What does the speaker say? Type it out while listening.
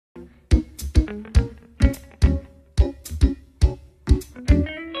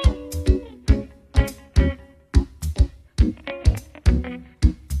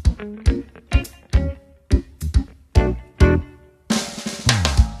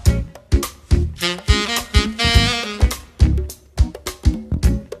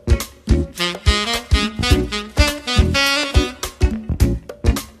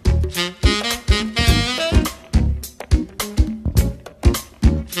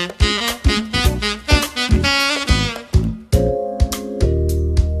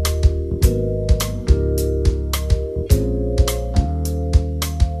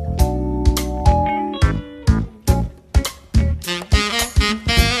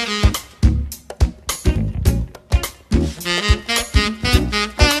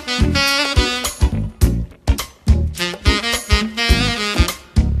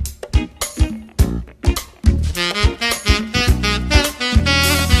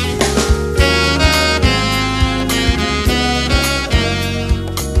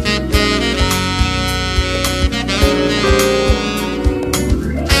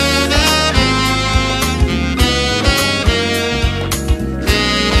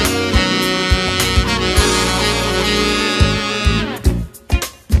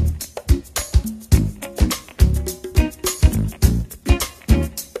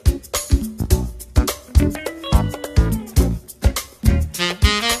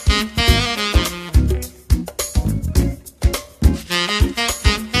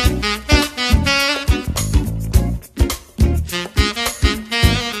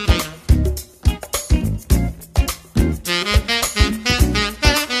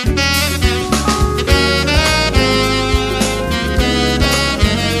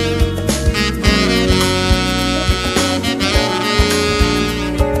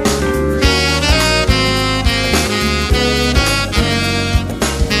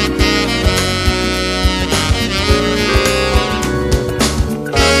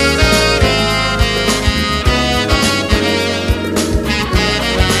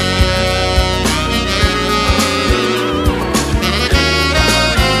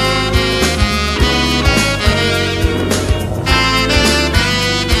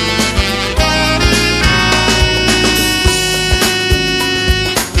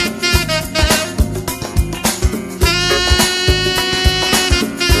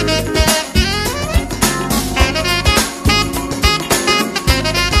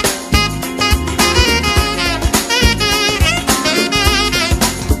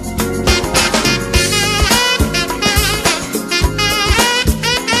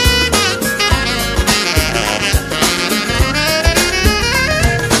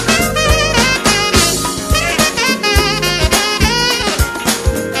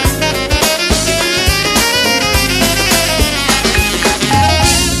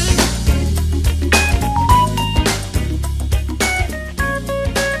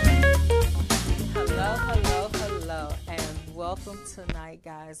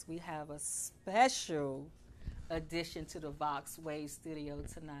have a special addition to the Voxwav studio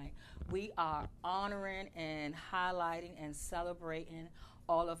tonight. We are honoring and highlighting and celebrating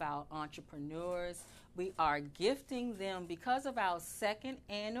all of our entrepreneurs. We are gifting them, because of our second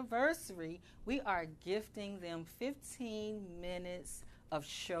anniversary, we are gifting them 15 minutes of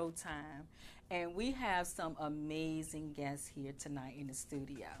showtime. And we have some amazing guests here tonight in the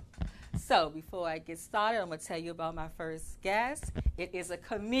studio. So before I get started, I'm going to tell you about my first guest. It is a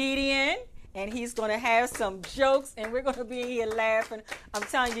comedian, and he's going to have some jokes, and we're going to be here laughing. I'm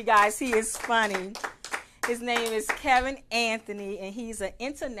telling you guys, he is funny. His name is Kevin Anthony, and he's an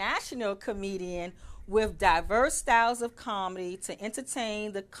international comedian with diverse styles of comedy to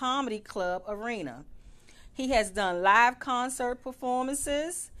entertain the comedy club arena. He has done live concert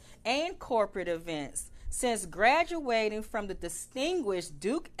performances and corporate events. Since graduating from the distinguished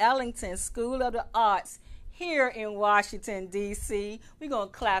Duke Ellington School of the Arts here in Washington, D.C., we're going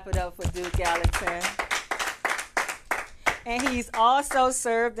to clap it up for Duke Ellington. And he's also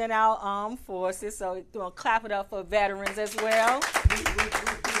served in our armed forces, so we're going to clap it up for veterans as well.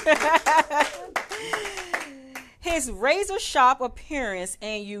 His razor-sharp appearance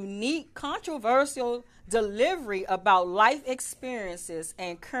and unique controversial delivery about life experiences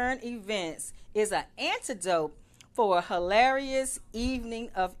and current events is an antidote for a hilarious evening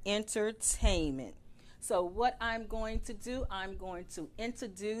of entertainment. So what I'm going to do, I'm going to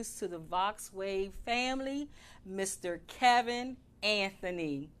introduce to the Voxwav family, Mr. Kevin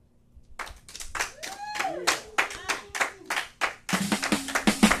Anthony.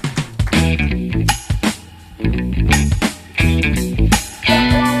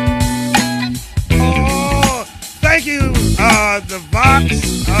 Thank you, the Vox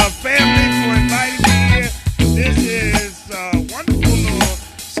family, for inviting me here. This is a wonderful little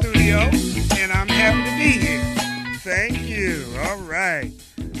studio, and I'm happy to be here. Thank you. All right.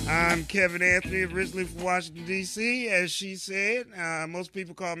 I'm Kevin Anthony, originally from Washington, D.C., as she said. Most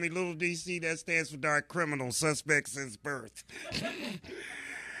people call me Little D.C. That stands for Dark Criminal, Suspect Since Birth.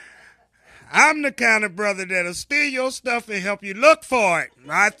 I'm the kind of brother that'll steal your stuff and help you look for it.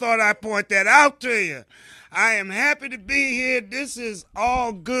 I thought I'd point that out to you. I am happy to be here. This is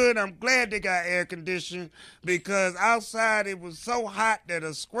all good. I'm glad they got air conditioning, because outside it was so hot that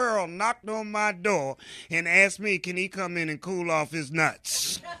a squirrel knocked on my door and asked me, can he come in and cool off his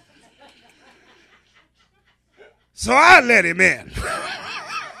nuts? So I let him in.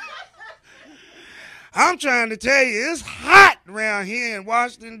 I'm trying to tell you, it's hot around here in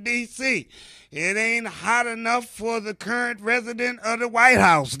Washington, D.C. It ain't hot enough for the current resident of the White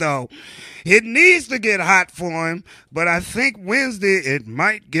House, though. It needs to get hot for him, but I think Wednesday it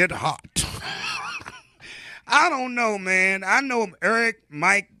might get hot. I don't know, man. I know Eric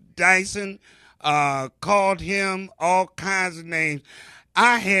Mike Dyson called him all kinds of names.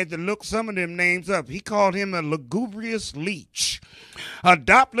 I had to look some of them names up. He called him a lugubrious leech, a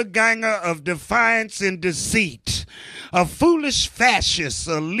doppelganger of defiance and deceit, a foolish fascist,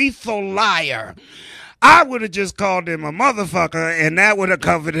 a lethal liar. I would have just called him a motherfucker, and that would have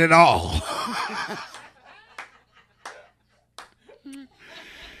covered it all.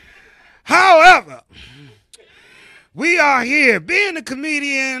 However, we are here. Being a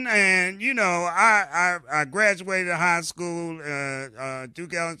comedian, and, you know, I graduated high school,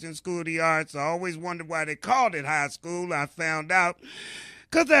 Duke Ellington School of the Arts. I always wondered why they called it high school. I found out,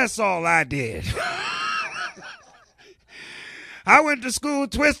 because that's all I did. I went to school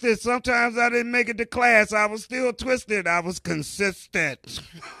twisted. Sometimes I didn't make it to class. I was still twisted. I was consistent.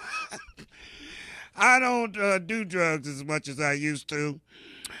 I don't do drugs as much as I used to.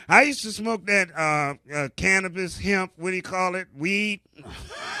 I used to smoke that cannabis, hemp, what do you call it, weed.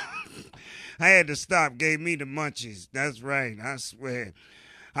 I had to stop, gave me the munchies. That's right, I swear.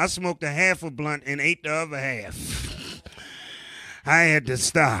 I smoked a half a blunt and ate the other half. I had to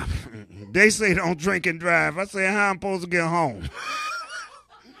stop. They say don't drink and drive. I say, how I'm supposed to get home?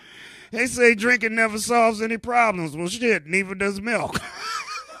 They say drinking never solves any problems. Well, shit, neither does milk.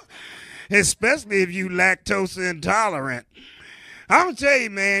 Especially if you lactose intolerant. I'm going to tell you,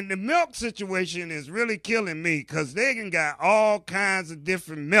 man, the milk situation is really killing me, because they can got all kinds of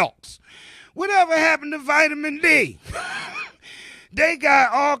different milks. Whatever happened to vitamin D? They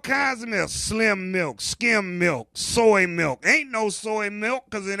got all kinds of milk. Slim milk, skim milk, soy milk. Ain't no soy milk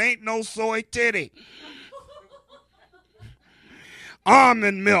because it ain't no soy titty.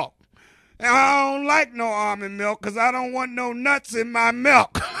 Almond milk. And I don't like no almond milk because I don't want no nuts in my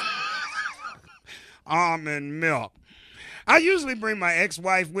milk. Almond milk. I usually bring my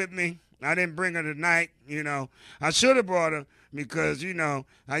ex-wife with me. I didn't bring her tonight, you know. I should have brought her because, you know,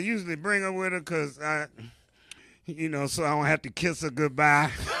 I usually bring her with her because so I don't have to kiss her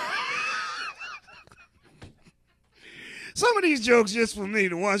goodbye. Some of these jokes just for me,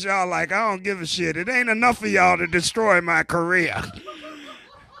 the ones y'all like, I don't give a shit. It ain't enough for y'all to destroy my career.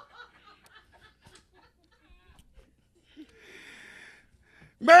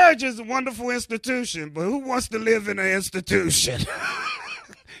 Marriage is a wonderful institution, but who wants to live in an institution?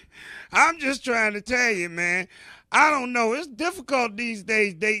 I'm just trying to tell you, man. I don't know. It's difficult these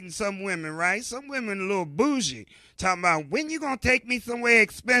days dating some women, right? Some women a little bougie. Talking about, when you going to take me somewhere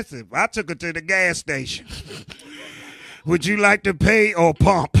expensive? I took her to the gas station. Would you like to pay or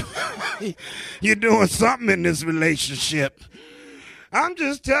pump? You're doing something in this relationship. I'm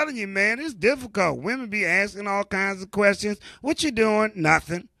just telling you, man, it's difficult. Women be asking all kinds of questions. What you doing?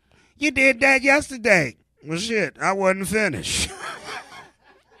 Nothing. You did that yesterday. Well, shit, I wasn't finished.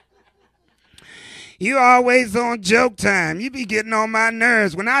 You always on joke time. You be getting on my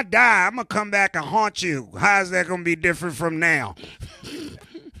nerves. When I die, I'm going to come back and haunt you. How's that going to be different from now?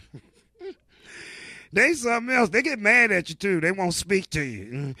 They something else. They get mad at you, too. They won't speak to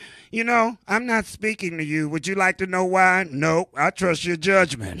you. You know, I'm not speaking to you. Would you like to know why? No, I trust your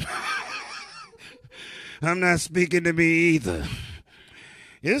judgment. I'm not speaking to me either.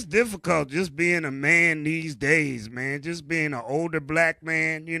 It's difficult just being a man these days, man. Just being an older black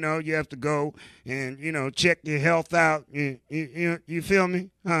man, you know, you have to go and, you know, check your health out. You feel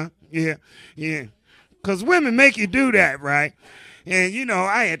me? Huh? Yeah. Because women make you do that, right? And, you know,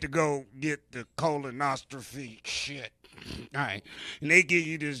 I had to go get the colonoscopy shit. All right. And they give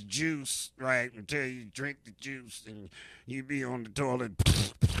you this juice, right, and tell you to drink the juice, and you be on the toilet.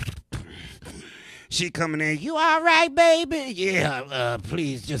 She coming in, you all right, baby? Yeah,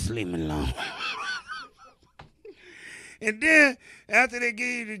 please just leave me alone. And then, after they give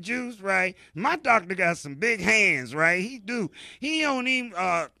you the juice, right, my doctor got some big hands, right? He do. He don't even,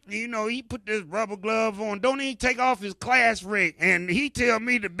 you know, he put this rubber glove on, don't even take off his class ring. And he tell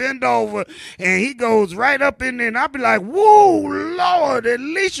me to bend over, and he goes right up in there, and I be like, whoa, Lord, at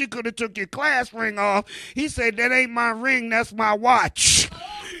least you could have took your class ring off. He said, that ain't my ring, that's my watch.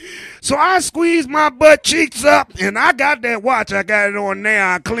 So I squeezed my butt cheeks up, and I got that watch. I got it on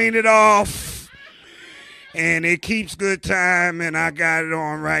now. I cleaned it off. And it keeps good time, and I got it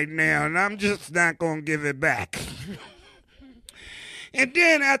on right now, and I'm just not going to give it back. And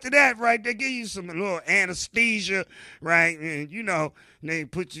then after that, right, they give you some little anesthesia, right, and, you know, they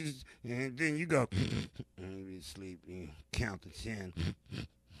put you, and then you go, you sleep, you count to 10.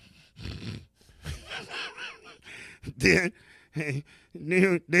 Then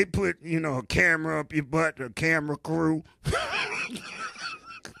they put, you know, a camera up your butt, a camera crew.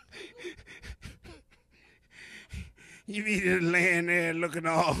 You be just laying there looking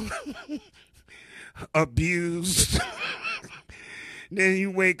all abused. Then you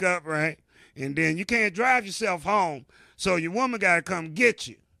wake up, right? And then you can't drive yourself home. So your woman got to come get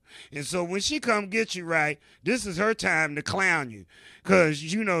you. And so when she come get you, right, this is her time to clown you. Because,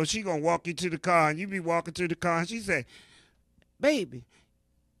 you know, she going to walk you to the car, and you be walking to the car, and she say, baby,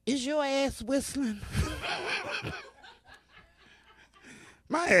 is your ass whistling?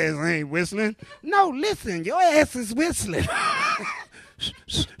 My ass ain't whistling. No, listen, your ass is whistling.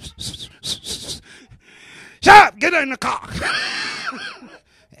 Shut up, get in the car.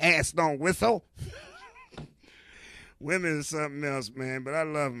 Ass don't whistle. Women is something else, man, but I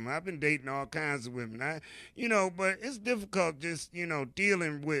love them. I've been dating all kinds of women. You know, but it's difficult just, you know,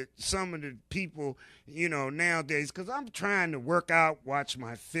 dealing with some of the people, you know, nowadays, because I'm trying to work out, watch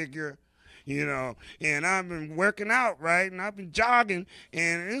my figure. You know, and I've been working out, right, and I've been jogging,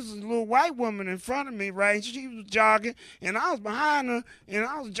 and there's a little white woman in front of me, right, she was jogging, and I was behind her, and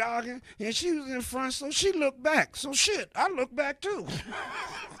I was jogging, and she was in front, so she looked back. So shit, I looked back too.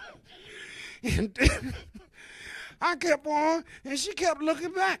 And then I kept on, and she kept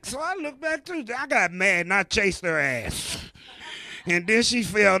looking back, so I looked back too. I got mad, and I chased her ass. And then she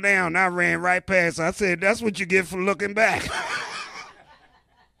fell down, and I ran right past her. I said, that's what you get for looking back.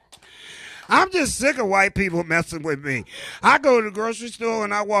 I'm just sick of white people messing with me. I go to the grocery store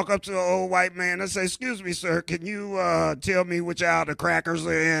and I walk up to an old white man and say, excuse me, sir, can you tell me which aisle the crackers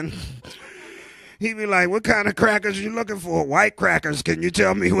are in? He be like, what kind of crackers you looking for? White crackers. Can you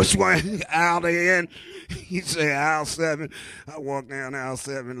tell me which one aisle they in? He say, aisle 7. I walk down aisle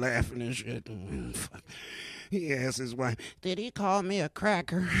 7 laughing and shit. He asked his wife, did he call me a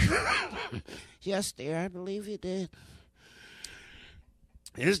cracker? Yes, dear, I believe he did.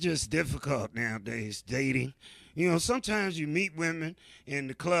 It's just difficult nowadays, dating. You know, sometimes you meet women in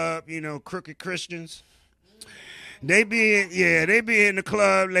the club, you know, crooked Christians. They be in the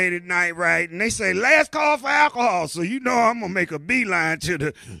club late at night, right? And they say, last call for alcohol. So you know I'm going to make a beeline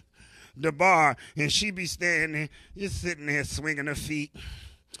to the bar. And she be standing there, just sitting there swinging her feet.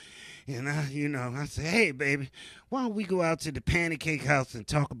 And I said, hey, baby, why don't we go out to the pancake house and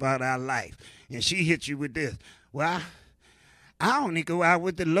talk about our life? And she hit you with this. Well, I only go out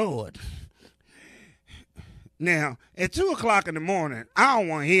with the Lord. Now, at 2 o'clock in the morning, I don't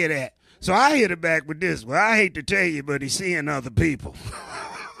want to hear that. So I hit her back with this. Well, I hate to tell you, but he's seeing other people.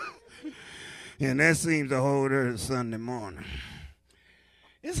 And that seems to hold her Sunday morning.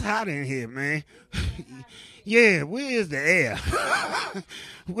 It's hot in here, man. Yeah, where is the air?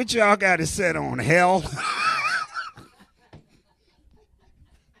 What y'all got it set on, hell?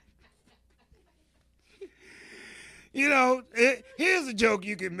 Here's a joke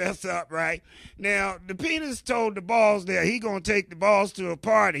you can mess up, right? Now, the penis told the balls that he gonna take the balls to a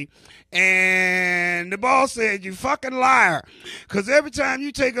party, and the ball said, you fucking liar, because every time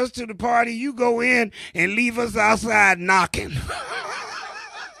you take us to the party, you go in and leave us outside knocking.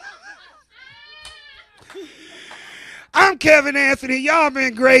 I'm Kevin Anthony. Y'all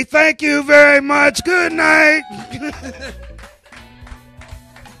been great. Thank you very much. Good night.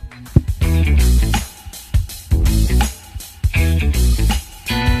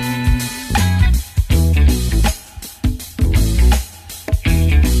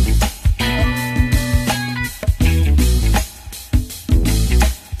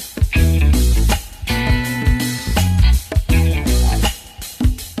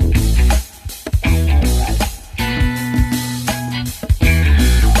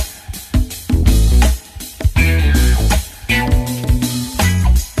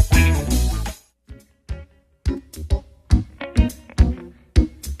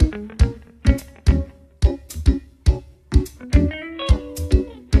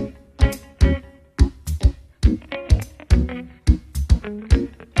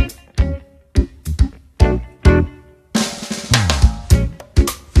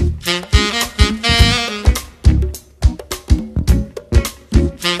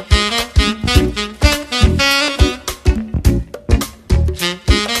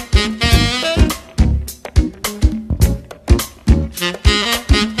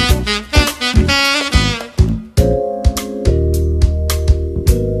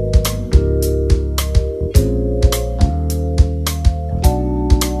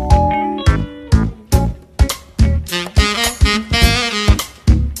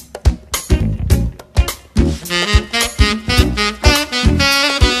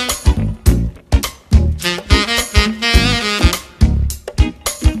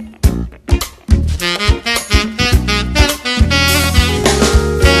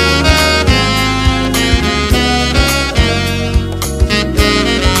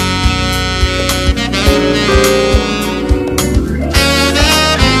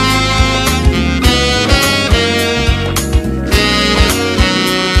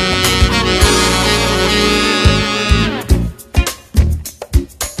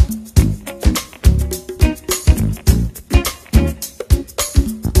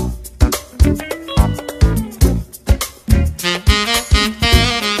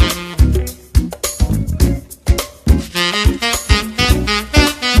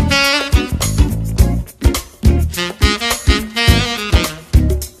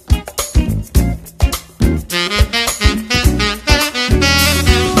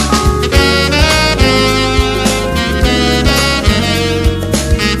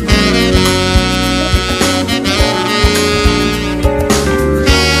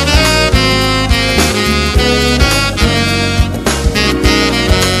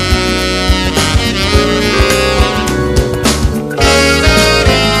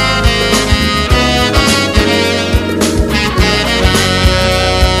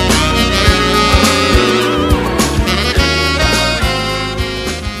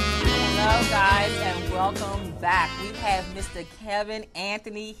 Kevin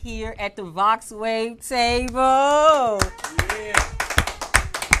Anthony here at the Voxwav table.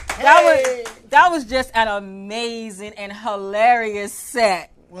 Yeah. That was just an amazing and hilarious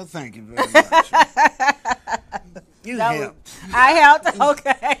set. Well, thank you very much. You helped. I helped,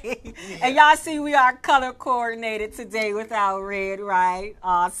 okay. Yeah. And y'all see we are color coordinated today with our red, right?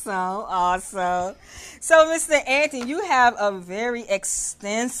 Awesome. So, Mr. Anthony, you have a very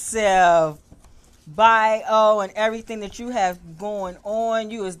extensive bio and everything that you have going on.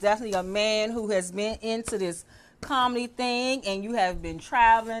 You is definitely a man who has been into this comedy thing, and you have been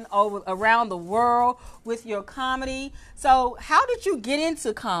traveling around the world with your comedy. So how did you get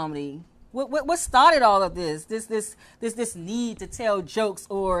into comedy? What started all of this? This need to tell jokes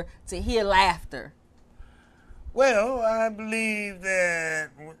or to hear laughter? Well, I believe that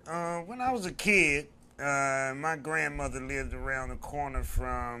when I was a kid, my grandmother lived around the corner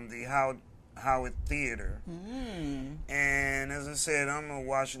from the Howard Theater. And as I said, I'm a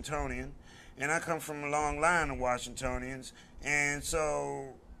Washingtonian, and I come from a long line of Washingtonians. And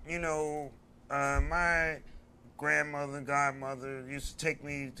so, my grandmother, godmother used to take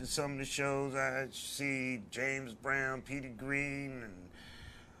me to some of the shows. I'd see James Brown, Peter Green, and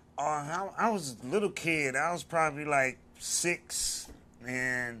I was a little kid. I was probably like 6,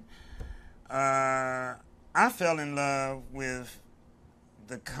 and I fell in love with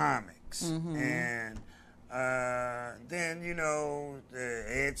the comics. And then, the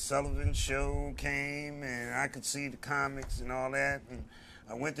Ed Sullivan Show came, and I could see the comics and all that. And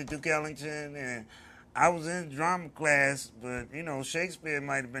I went to Duke Ellington, and I was in drama class, but, Shakespeare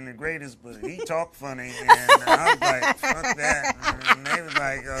might have been the greatest, but he talked funny, and I was like, fuck that. And they was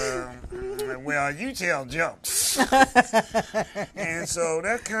like, well, you tell jokes. And so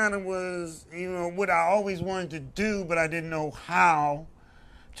that kind of was, what I always wanted to do, but I didn't know how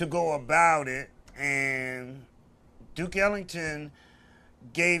to go about it. And Duke Ellington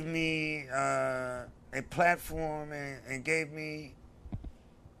gave me a platform and gave me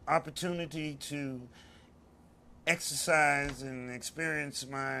opportunity to exercise and experience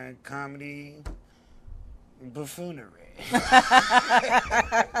my comedy buffoonery.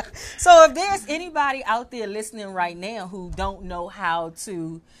 So if there's anybody out there listening right now who don't know how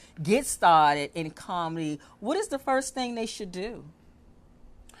to get started in comedy, what is the first thing they should do?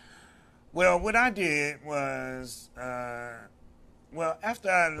 Well, what I did was, after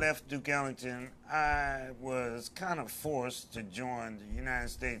I left Duke Ellington, I was kind of forced to join the United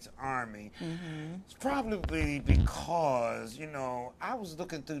States Army. It's probably because, I was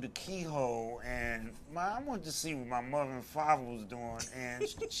looking through the keyhole, and I wanted to see what my mother and father was doing. And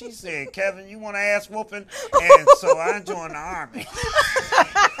she said, Kevin, you want an ass whooping? And so I joined the Army.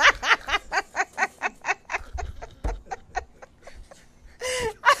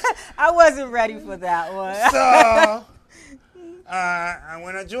 I wasn't ready for that one. So,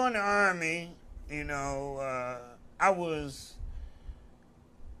 when I joined the Army, I was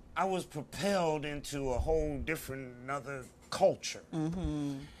propelled into a whole different, another culture.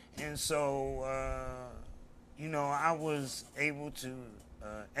 And so, I was able to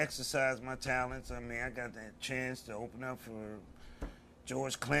exercise my talents. I mean, I got that chance to open up for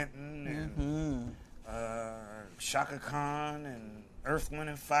George Clinton and Shaka Khan and Earth, Wind,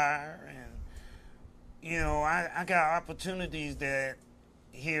 and Fire. And, I got opportunities that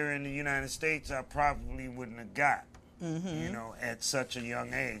here in the United States I probably wouldn't have got, at such a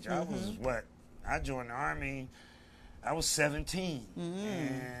young age. I joined the Army, I was 17.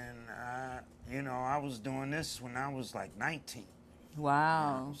 And, I was doing this when I was like 19.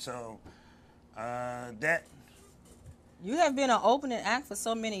 Wow. So, that... You have been an opening act for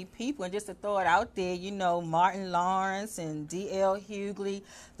so many people, and just to throw it out there, Martin Lawrence and D.L. Hughley,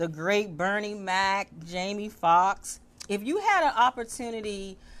 the great Bernie Mac, Jamie Foxx. If you had an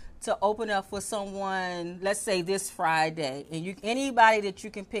opportunity to open up for someone, let's say this Friday, and anybody that you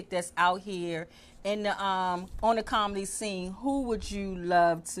can pick that's out here in the on the comedy scene, who would you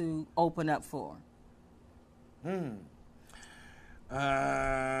love to open up for?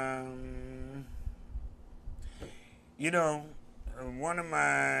 One of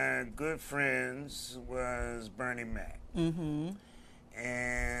my good friends was Bernie Mac.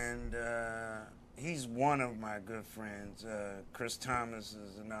 And he's one of my good friends. Chris Thomas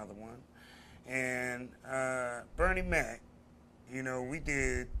is another one. And Bernie Mac, we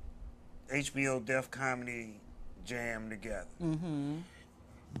did HBO Def Comedy Jam together.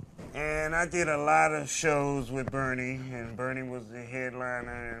 And I did a lot of shows with Bernie, and Bernie was the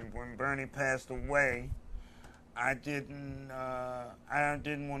headliner. And when Bernie passed away, I didn't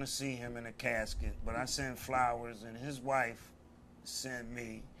want to see him in a casket, but I sent flowers, and his wife sent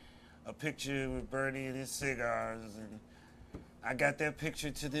me a picture with Bernie and his cigars, and I got that picture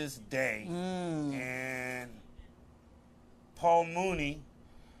to this day. And Paul Mooney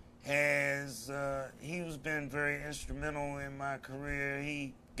he's been very instrumental in my career.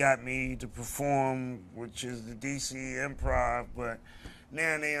 He got me to perform, which is the DC Improv, but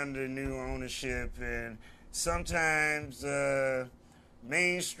now they under new ownership, and sometimes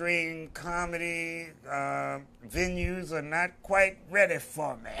mainstream comedy venues are not quite ready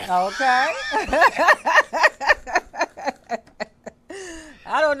for me. Okay.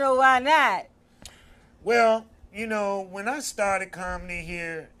 I don't know why not. Well, when I started comedy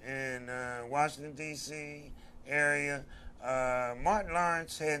here in Washington, D.C. area, Martin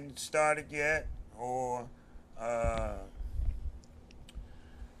Lawrence hadn't started yet, or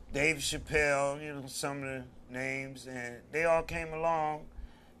Dave Chappelle, some of the names, and they all came along,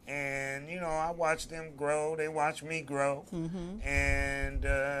 and And, you know, I watched them grow. They watched me grow. And,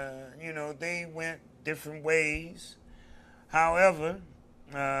 you know, they went different ways. However,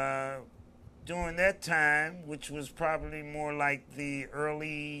 during that time, which was probably more like the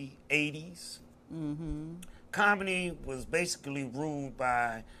early 80s, comedy was basically ruled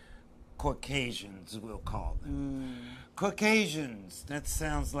by Caucasians, we'll call them. Caucasians, that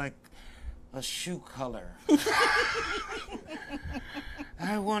sounds like a shoe color.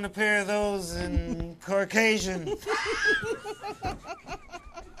 I want a pair of those in Caucasian.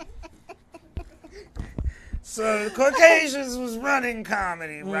 So the Caucasians was running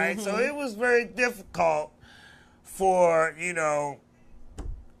comedy, right? So it was very difficult for, you know,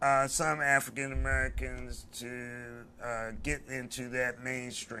 some African Americans to get into that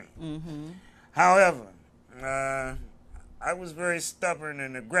mainstream. However, I was very stubborn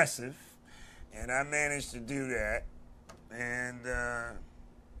and aggressive, and I managed to do that. And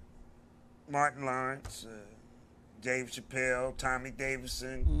Martin Lawrence, Dave Chappelle, Tommy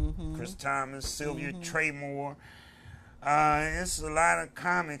Davidson, Chris Thomas, Sylvia Traymore. It's a lot of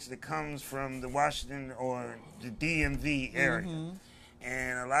comics that comes from the Washington or the DMV area.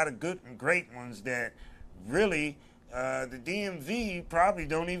 And a lot of good and great ones that really the DMV probably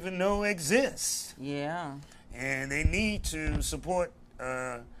don't even know exist. Yeah. And they need to support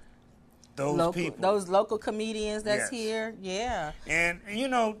those people. Those local comedians that's here. Yeah. And, you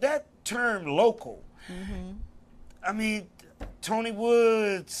know, that term local, I mean, Tony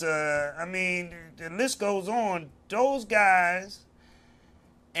Woods, I mean, the list goes on. Those guys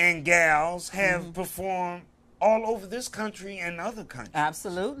and gals have performed all over this country and other countries.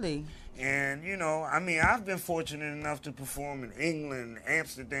 Absolutely. And, you know, I mean, I've been fortunate enough to perform in England,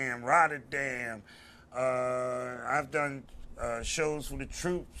 Amsterdam, Rotterdam. I've done shows for the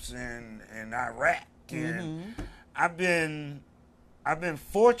troops in Iraq. And I've been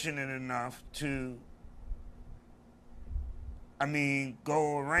fortunate enough to, I mean,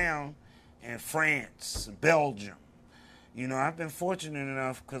 go around in France, Belgium. You know, I've been fortunate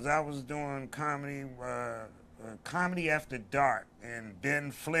enough because I was doing comedy, Comedy After Dark, and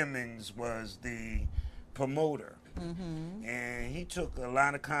Ben Flemings was the promoter. And he took a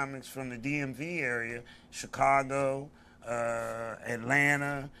lot of comics from the DMV area, Chicago,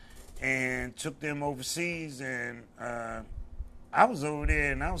 Atlanta, and took them overseas. And I was over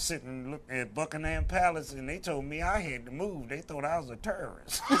there, and I was sitting looking at Buckingham Palace, and they told me I had to move. They thought I was a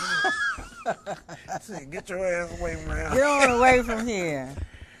terrorist. Said, get your ass away from here. Get on away from here.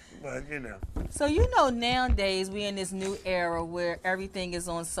 But, you know. So, you know, nowadays we're in this new era where everything is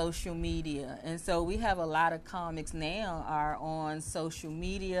on social media. And so we have a lot of comics now are on social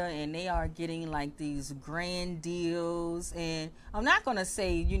media, and they are getting like these grand deals. And I'm not going to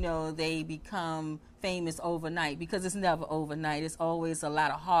say, you know, they become famous overnight, because it's never overnight. It's always a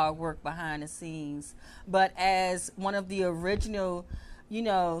lot of hard work behind the scenes. But as one of the original, you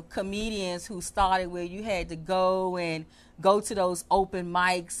know, comedians who started where you had to go to those open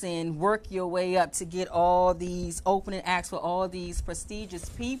mics and work your way up to get all these opening acts for all these prestigious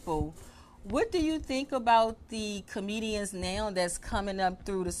people, what do you think about the comedians now that's coming up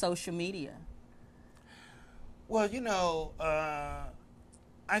through the social media? Well, you know,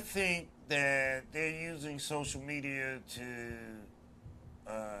 I think that they're using social media to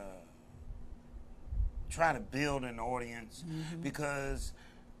try to build an audience, because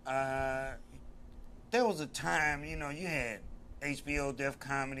there was a time, you know, you had HBO Def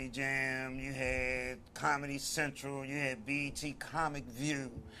Comedy Jam, you had Comedy Central, you had BET Comic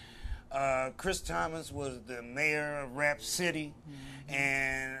View. Chris Thomas was the mayor of Rap City,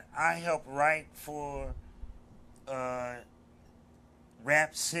 and I helped write for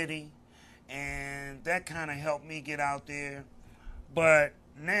Rap City, and that kind of helped me get out there. But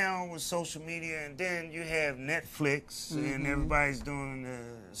now with social media, and then you have Netflix, and everybody's doing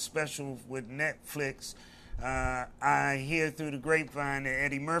a special with Netflix. I hear through the grapevine that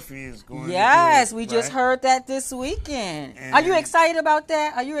Eddie Murphy is going to do it, we just heard that this weekend. And are you excited about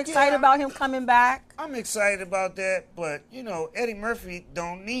that? Are you excited about him coming back? I'm excited about that, but, you know, Eddie Murphy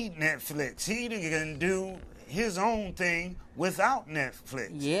don't need Netflix. He can do his own thing without Netflix.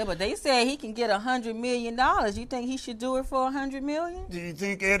 Yeah, but they said he can get $100 million. You think he should do it for $100 million? Do you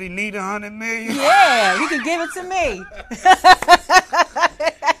think Eddie need $100 million? Yeah, you can give it to me.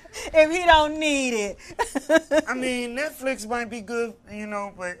 If he don't need it. I mean, Netflix might be good, you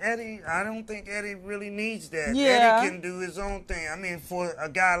know, but Eddie, I don't think Eddie really needs that. Yeah. Eddie can do his own thing. I mean, for a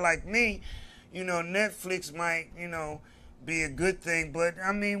guy like me, you know, Netflix might, you know, be a good thing, but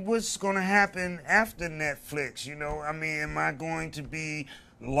I mean, what's going to happen after Netflix? You know, I mean, am I going to be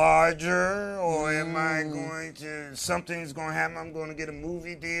larger, or am I going to, something's going to happen, I'm going to get a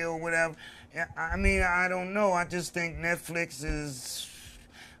movie deal, whatever. I mean, I don't know. I just think Netflix is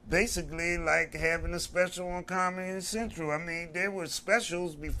basically like having a special on Comedy Central. I mean, there were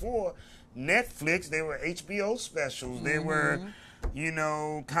specials before Netflix. They were HBO specials. They were, you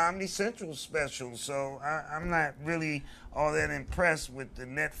know, Comedy Central specials. So I'm not really all that impressed with the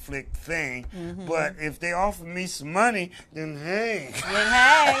Netflix thing. But if they offer me some money, then hey.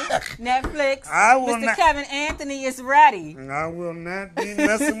 Netflix. Mr. Kevin Anthony is ready. I will not be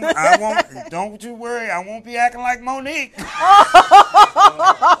messing with, I won't, don't you worry, I won't be acting like Monique. I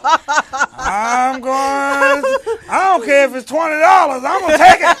don't care if it's $20, I'm going to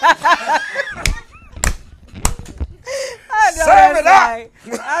take it. I know that's right.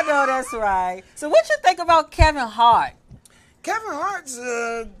 I know that's right. So what you think about Kevin Hart? Kevin Hart's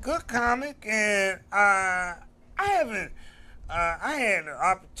a good comic, and I had the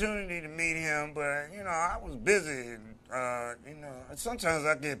opportunity to meet him, but you know, I was busy. You know, sometimes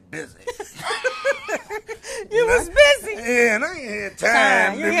I get busy. You was busy. Yeah, and I ain't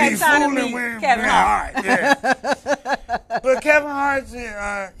had time to be fooling with Kevin Hart. Yeah. But Kevin Hart's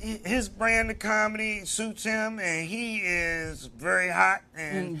his brand of comedy suits him, and he is very hot,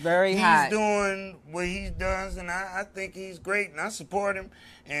 and he's doing what he does, and I think he's great, and I support him.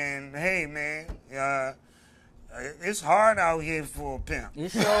 And hey, man, it's hard out here for a pimp.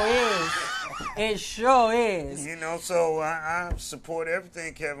 It sure is. It sure is. You know, so I support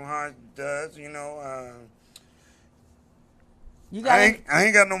everything Kevin Hart does. You know, I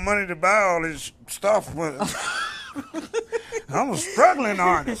ain't got no money to buy all this stuff, but I'm a struggling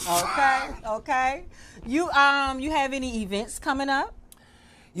artist. Okay. You have any events coming up?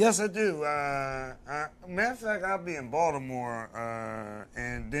 Yes, I do. Matter of fact, I'll be in Baltimore,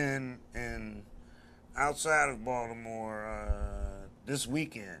 and then outside of Baltimore this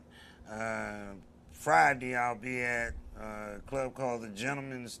weekend. Friday, I'll be at a club called the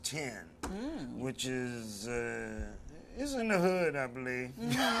Gentleman's 10, which is it's in the hood, I believe.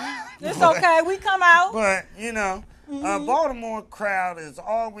 It's okay. We come out. But, you know, Baltimore crowd has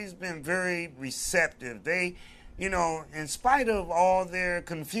always been very receptive. They, you know, in spite of all their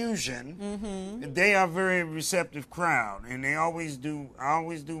confusion, they are a very receptive crowd, and they always do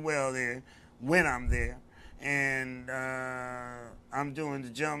well there when I'm there. And I'm doing the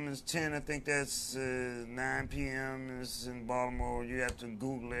Gentleman's 10. I think that's 9 p.m. It's in Baltimore. You have to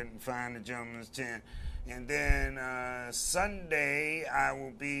Google it and find the Gentleman's 10. And then Sunday, I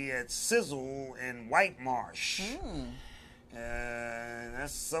will be at Sizzle in White Marsh.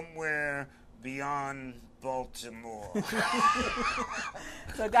 That's somewhere beyond Baltimore.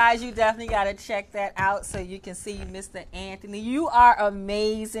 So, guys, you definitely got to check that out so you can see Mr. Anthony. You are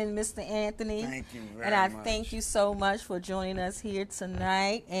amazing, Mr. Anthony. Thank you very much. And I thank you so much for joining us here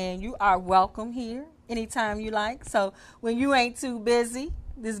tonight. And you are welcome here anytime you like. So, when you ain't too busy,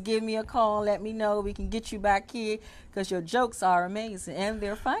 just give me a call. Let me know. We can get you back here because your jokes are amazing and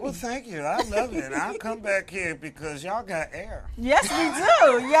they're funny. Well, thank you. I love it. I'll come back here because y'all got air. Yes, we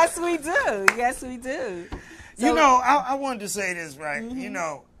do. Yes, we do. Yes, we do. So, you know, I wanted to say this, right? You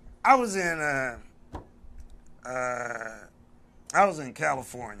know, I was in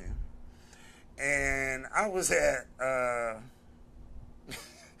California, and I was at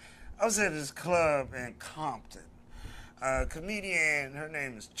this club in Compton. Comedian, her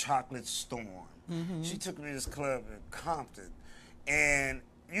name is Chocolate Storm. She took me to this club in Compton, and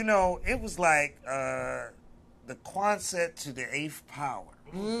you know, it was like the Quonset to the 8th power.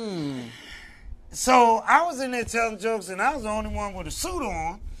 So I was in there telling jokes, and I was the only one with a suit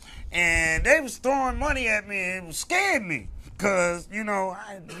on, and they was throwing money at me, and it scared me because, you know,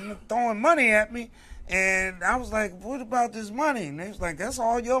 throwing money at me, and I was like, what about this money? And they was like, that's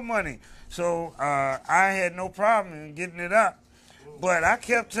all your money. So I had no problem in getting it up. But I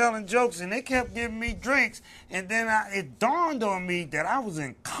kept telling jokes, and they kept giving me drinks, and then it dawned on me that I was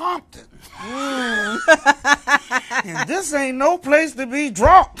in Compton. And this ain't no place to be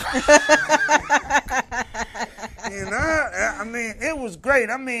drunk. And I mean, it was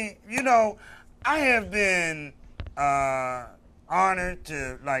great. I mean, you know, I have been honored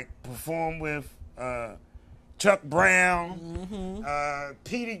to, like, perform with Chuck Brown,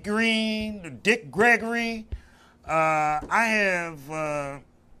 Petey Green, Dick Gregory. I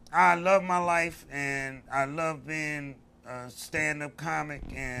love my life, and I love being a stand-up comic,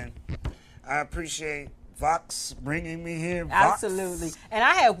 and I appreciate Vox bringing me here. Vox. Absolutely. And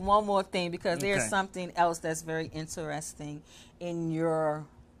I have one more thing, because there's something else that's very interesting in your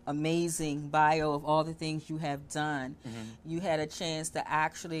amazing bio of all the things you have done. You had a chance to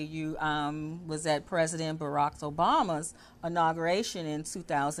actually, you was at President Barack Obama's inauguration in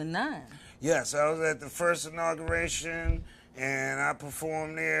 2009. Yes, I was at the first inauguration, and I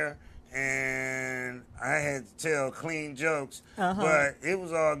performed there, and I had to tell clean jokes, but it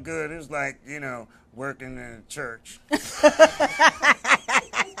was all good. It was like, working in a church.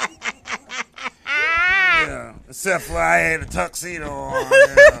 Yeah, except for I had a tuxedo on. And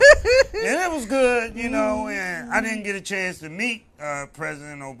it was good, and I didn't get a chance to meet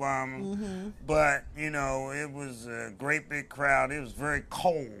President Obama, but, it was a great big crowd. It was very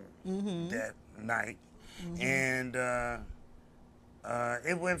cold that night, and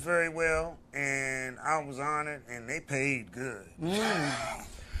it went very well, and I was honored, and they paid good.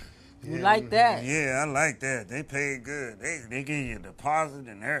 You like that? Yeah, I like that. They paid good. They give you a deposit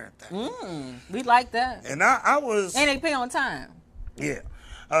and everything. We like that. And I was... And they pay on time. Yeah.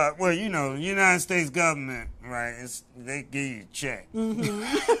 Well, the United States government, right, they give you a check. I'm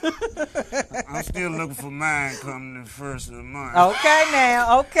still looking for mine coming the first of the month. Okay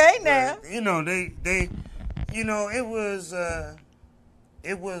now. But, they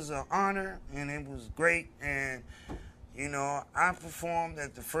it was an honor, and it was great, and I performed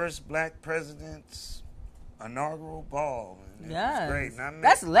at the first black president's inaugural ball. And it was great. And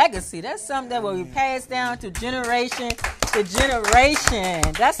that's legacy. That's something that will be passed down to generation to generation.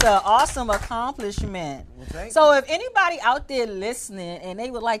 That's an awesome accomplishment. So if anybody out there listening and they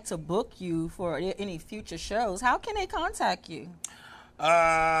would like to book you for any future shows, how can they contact you?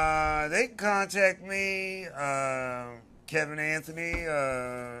 They can contact me, Kevin Anthony,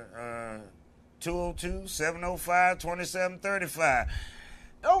 202-705-2735.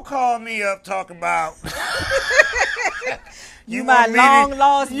 Don't call me up talking about you my long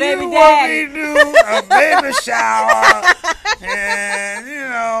lost baby daddy. You want me to do a baby shower,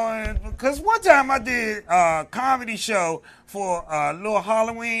 and because one time I did a comedy show for a little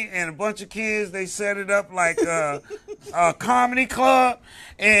Halloween, and a bunch of kids, they set it up like a comedy club,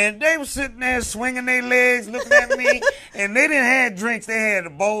 and they were sitting there swinging their legs, looking at me, and they didn't have drinks. They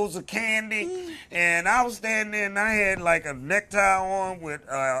had bowls of candy, and I was standing there, and I had like a necktie on with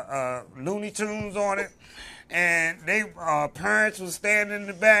Looney Tunes on it, and they parents were standing in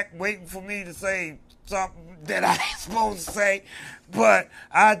the back waiting for me to say something that I ain't supposed to say, but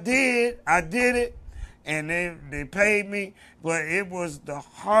I did it. And they paid me, but it was the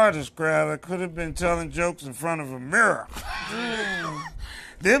hardest crowd. I could have been telling jokes in front of a mirror.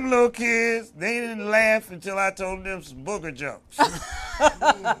 Them little kids, they didn't laugh until I told them some booger jokes.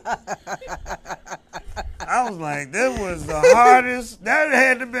 I was like, that was the hardest. That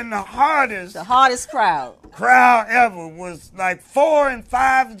had to have been the hardest. The hardest crowd Ever was like 4 and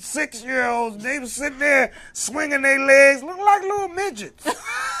 5 and 6-year-olds. They were sitting there swinging their legs, looking like little midgets.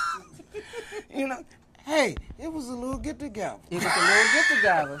 Hey, it was a little get-together.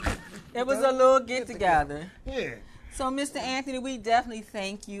 Yeah. So, Mr. Anthony, we definitely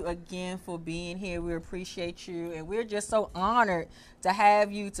thank you again for being here. We appreciate you, and we're just so honored to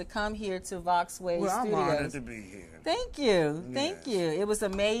have you to come here to Voxwav Studios. I'm honored to be here. Thank you. Yes. Thank you. It was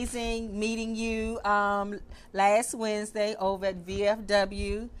amazing meeting you last Wednesday over at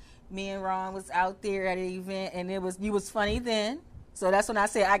VFW. Me and Ron was out there at an event, and you was funny then. So that's when I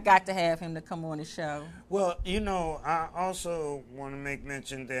said I got to have him to come on the show. Well, I also want to make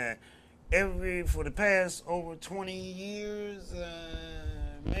mention that for the past over 20 years,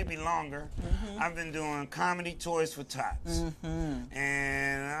 maybe longer, I've been doing comedy toys for tots.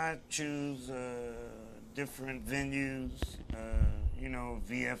 And I choose different venues,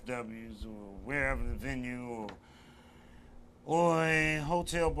 VFWs or wherever the venue or a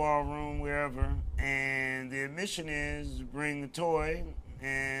hotel ballroom, wherever, and the admission is to bring the toy,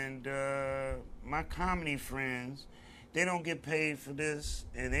 and my comedy friends, they don't get paid for this,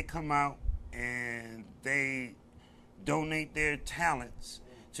 and they come out and they donate their talents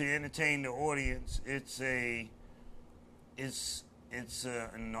to entertain the audience. It's an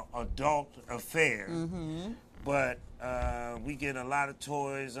adult affair, but we get a lot of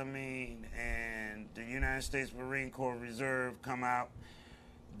toys, and the United States Marine Corps Reserve come out.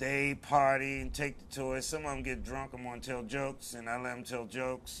 They party and take the toys. Some of them get drunk. I'm going to tell jokes, and I let them tell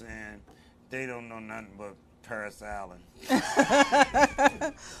jokes, and they don't know nothing but Paris Island.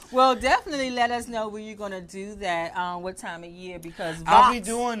 Well, definitely let us know when you're going to do that, what time of year, because Vox, I'll be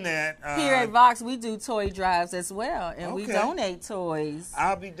doing that. Here at Vox, we do toy drives as well, and we donate toys.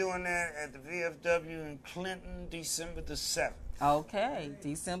 I'll be doing that at the VFW in Clinton, December the 7th. Okay,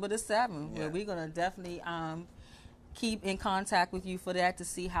 December the 7th. Yeah. Well, we're going to definitely keep in contact with you for that to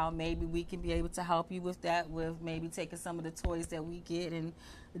see how maybe we can be able to help you with that, with maybe taking some of the toys that we get and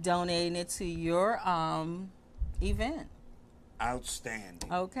donating it to your event.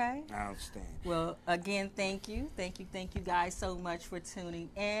 Outstanding. Okay. Outstanding. Well, again, thank you guys so much for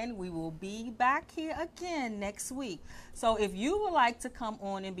tuning in. We will be back here again next week. So if you would like to come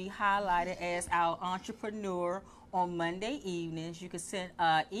on and be highlighted as our entrepreneur on Monday evenings, you can send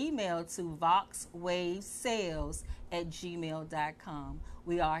an email to voxwavesales@gmail.com.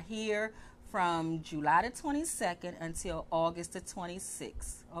 We are here from July the 22nd until August the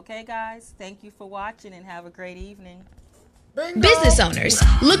 26th. Okay, guys? Thank you for watching and have a great evening. Bingo. Business owners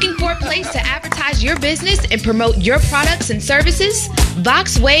looking for a place to advertise your business and promote your products and services?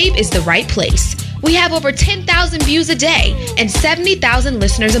 Voxwave is the right place. We have over 10,000 views a day and 70,000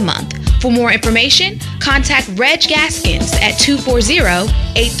 listeners a month. For more information, contact Reg Gaskins at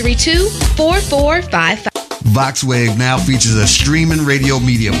 240-832-4455. Voxwave now features a streaming radio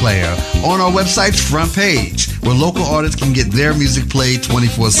media player on our website's front page, where local artists can get their music played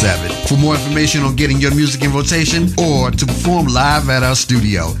 24/7. For more information on getting your music in rotation or to perform live at our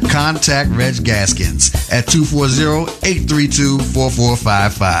studio, contact Reg Gaskins at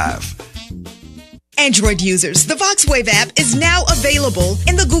 240-832-4455. Android users, the Voxwave app is now available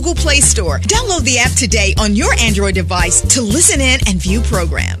in the Google Play Store. Download the app today on your Android device to listen in and view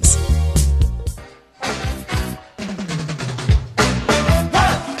programs.